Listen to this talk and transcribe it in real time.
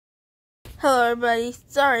Hello everybody,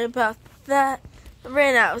 sorry about that. I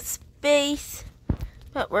ran out of space,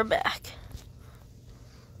 but we're back.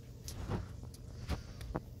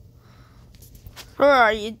 Where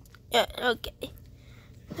are you? Yeah, okay.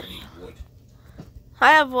 Wood.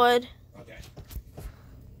 I have wood. Okay.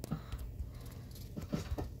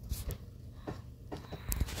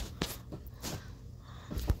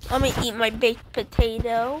 I'm gonna eat my baked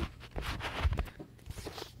potato.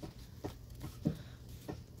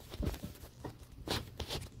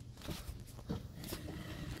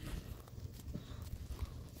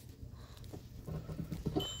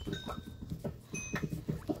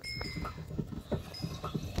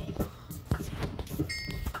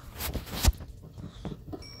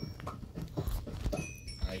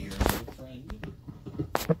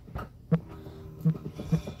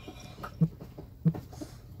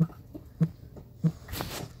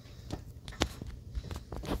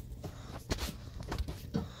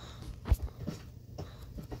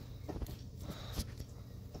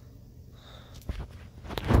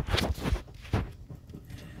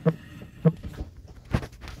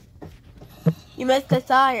 You missed this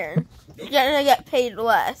iron. You're gonna get paid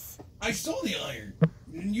less. I saw the iron,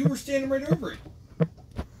 and you were standing right over it.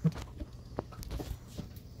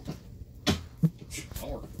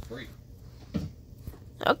 I'll work for free.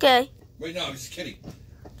 Okay. Wait, no, I was just kidding.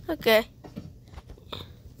 Okay.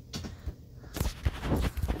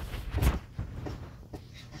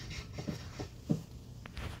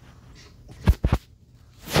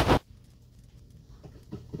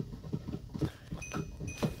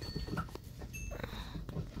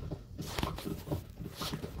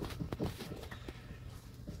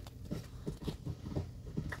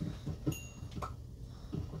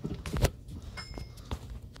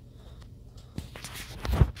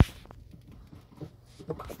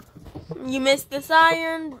 You missed this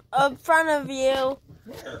iron up front of you.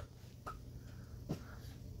 Where?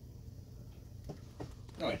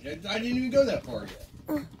 No, I didn't even go that far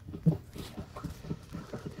yet.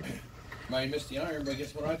 Might have missed the iron, but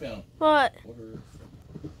guess what I found? What? Water.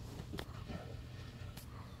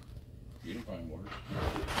 You didn't find water.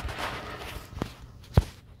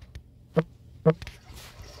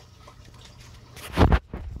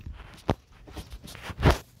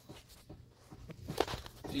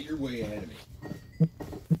 See, you're way ahead of me.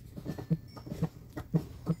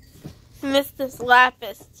 You missed this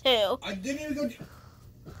lapis too. I didn't even go.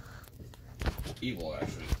 Evil,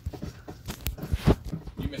 actually.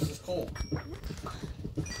 You missed this coal.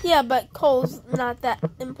 Yeah, but coal's not that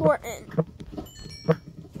important.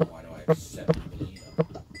 Why do I have 7 million?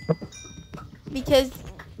 Because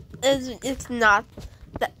it's not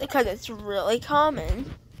that, because it's really common.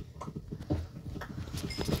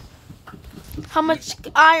 How much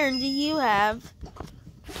iron do you have?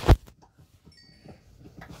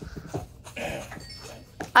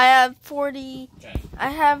 I have 40. I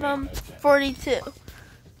have 42.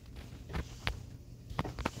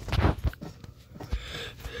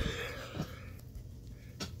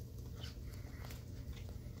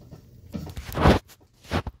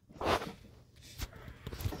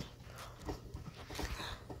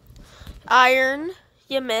 Iron,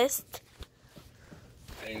 you missed.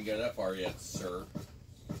 I didn't go that far yet, sir.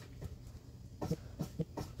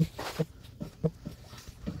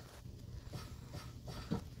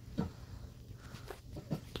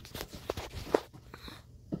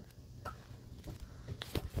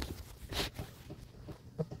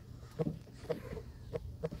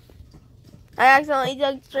 I accidentally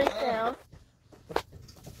dug straight down.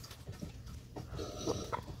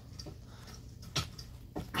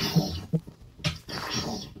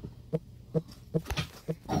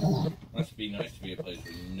 Must be nice to be a place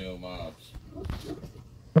with no mobs.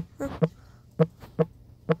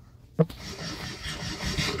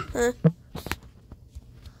 Huh.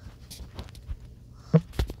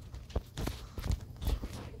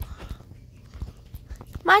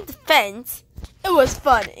 My defense, it was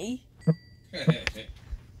funny.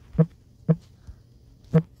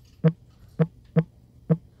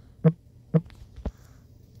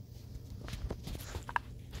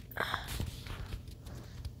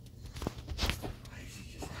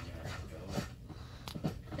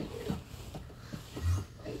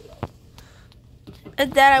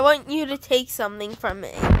 Dad, I want you to take something from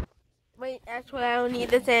me. Wait, actually, I don't need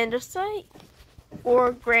this andesite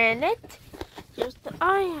or granite. Here's the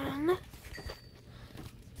iron.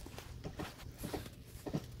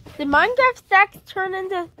 Did Minecraft stacks turn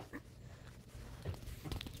into...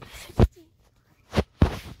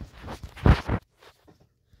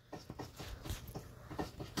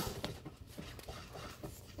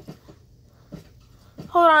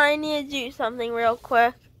 Hold on, I need to do something real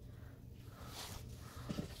quick.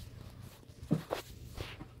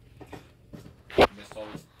 lost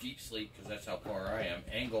all this deep sleep because that's how far I am.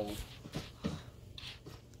 And gold.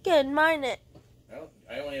 Good, mine it. Well,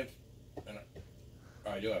 I only have...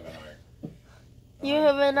 I do have an iron. You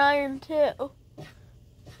have an iron too.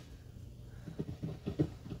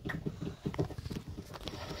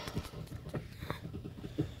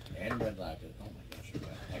 And red lapis. Oh my gosh, I got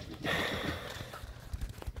everything.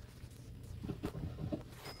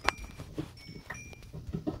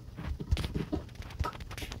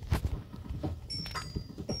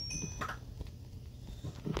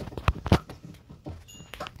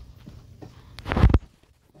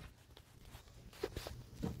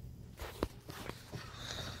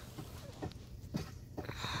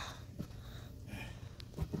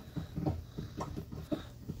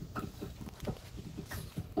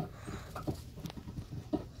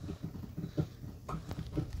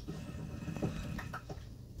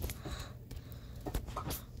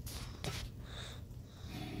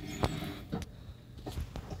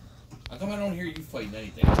 How come I don't hear you fighting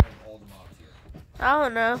anything? I have all the mobs here. I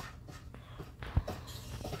don't know.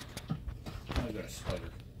 I got a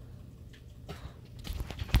spider.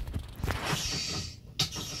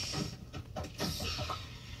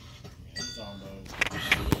 And zombo.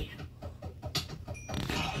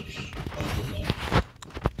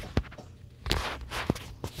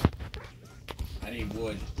 I need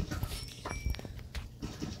wood.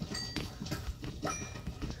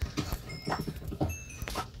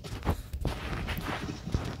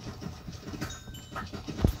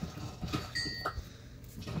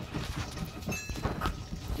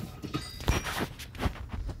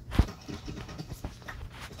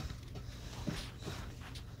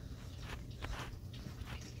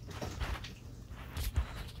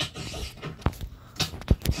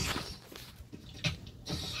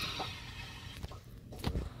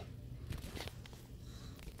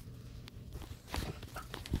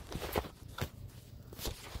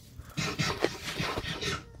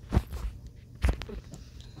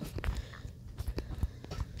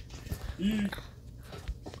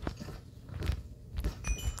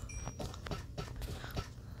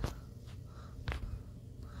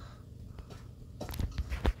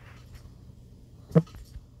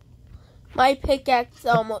 My pickaxe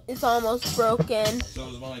is almost broken. So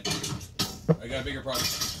is mine. I got a bigger problem.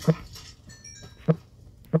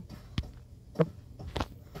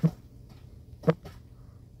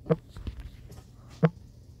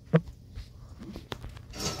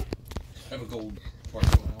 I have a gold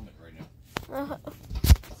particle helmet right now.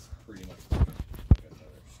 Pretty much. Got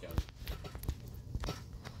another skeleton.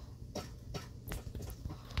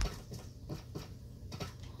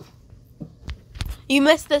 You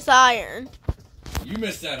missed this iron. You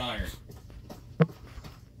missed that iron.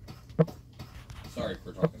 Sorry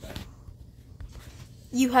for talking back.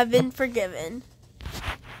 You have been forgiven.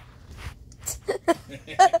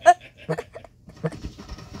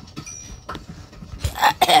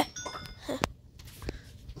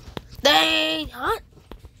 Dang, hot.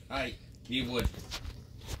 Hi, need wood.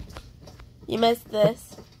 You missed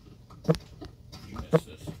this. You missed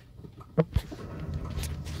this.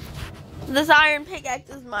 This iron pickaxe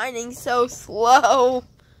is mining so slow.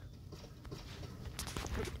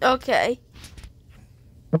 Okay.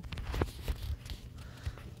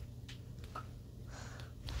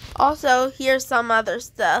 Also, here's some other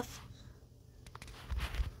stuff.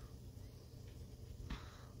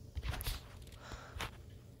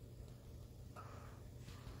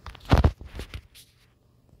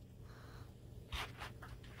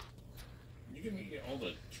 You give me all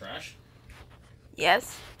the trash?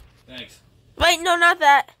 Yes. Thanks. Wait, no, not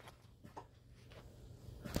that.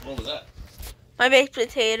 What was that? My baked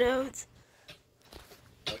potatoes.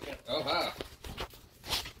 Okay. Oh, ha.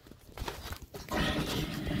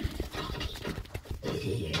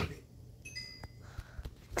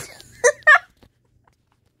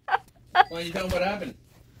 Why don't you tell them what happened?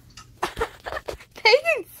 They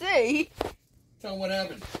can see. Tell them what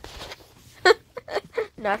happened.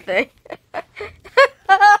 Nothing.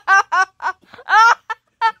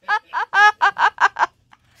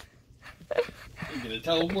 You gonna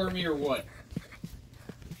teleport me or what?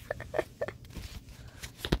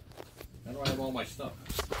 How do I have all my stuff?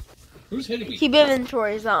 Who's hitting me? Keep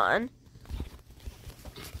inventories on.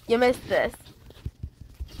 You missed this.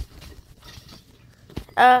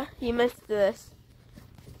 You missed this.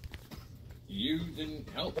 You didn't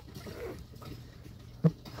help. I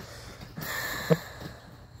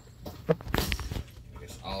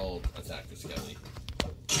guess I'll attack the skelly.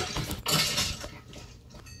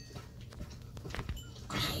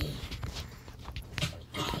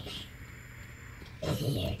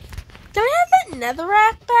 Can I have that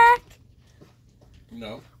netherrack back?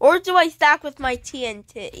 No. Or do I stack with my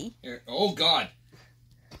TNT? Here. Oh, God.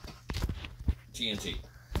 TNT.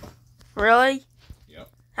 Really? Yep.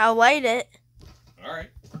 I'll light it. All right.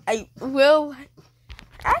 I will.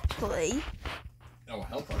 Actually. That will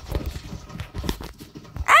help our cause.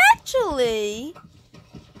 Actually.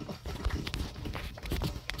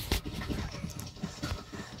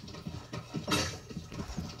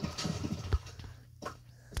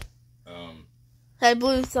 I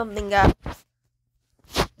blew something up.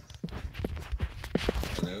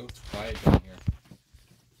 Hello, it's quiet down here.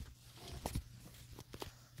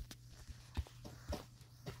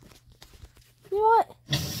 What?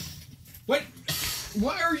 What?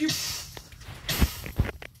 Why are you? That's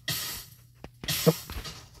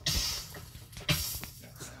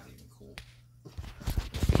not even cool.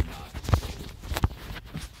 It's not.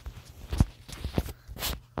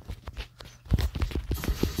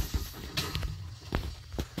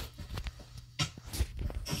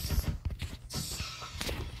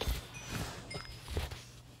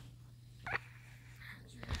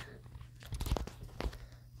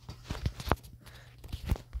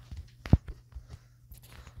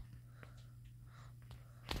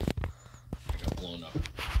 Blown up.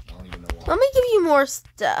 I don't even know why. Let me give you more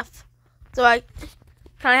stuff. So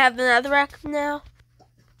can I have another rack now?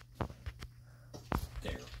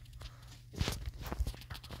 There.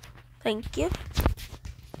 Thank you.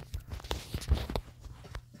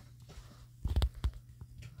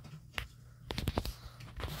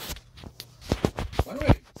 Why do I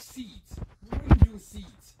have seeds? What do I do with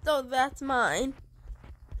seeds? So that's mine.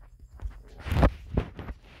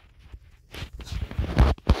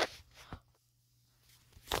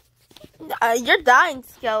 You're dying,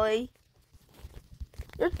 Skelly.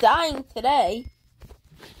 You're dying today.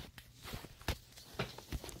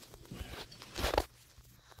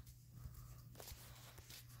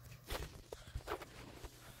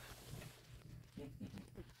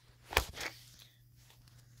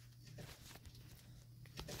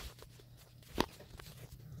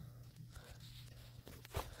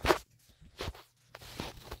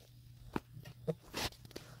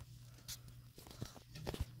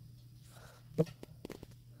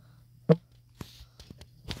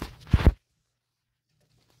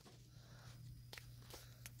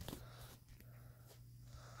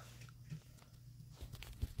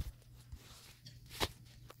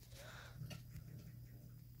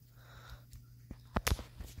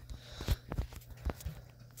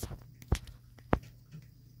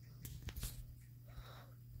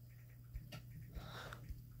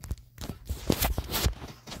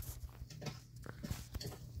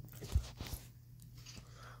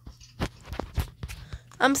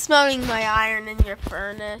 I'm smelting my iron in your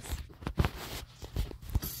furnace.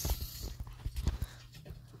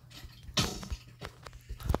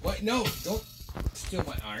 What? No, don't steal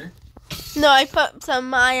my iron. No, I put some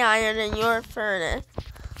of my iron in your furnace.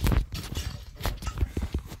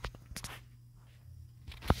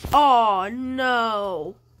 Oh,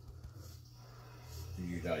 no.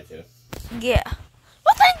 You die too. Yeah.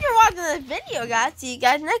 Well, thanks for watching this video, guys. See you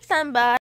guys next time. Bye.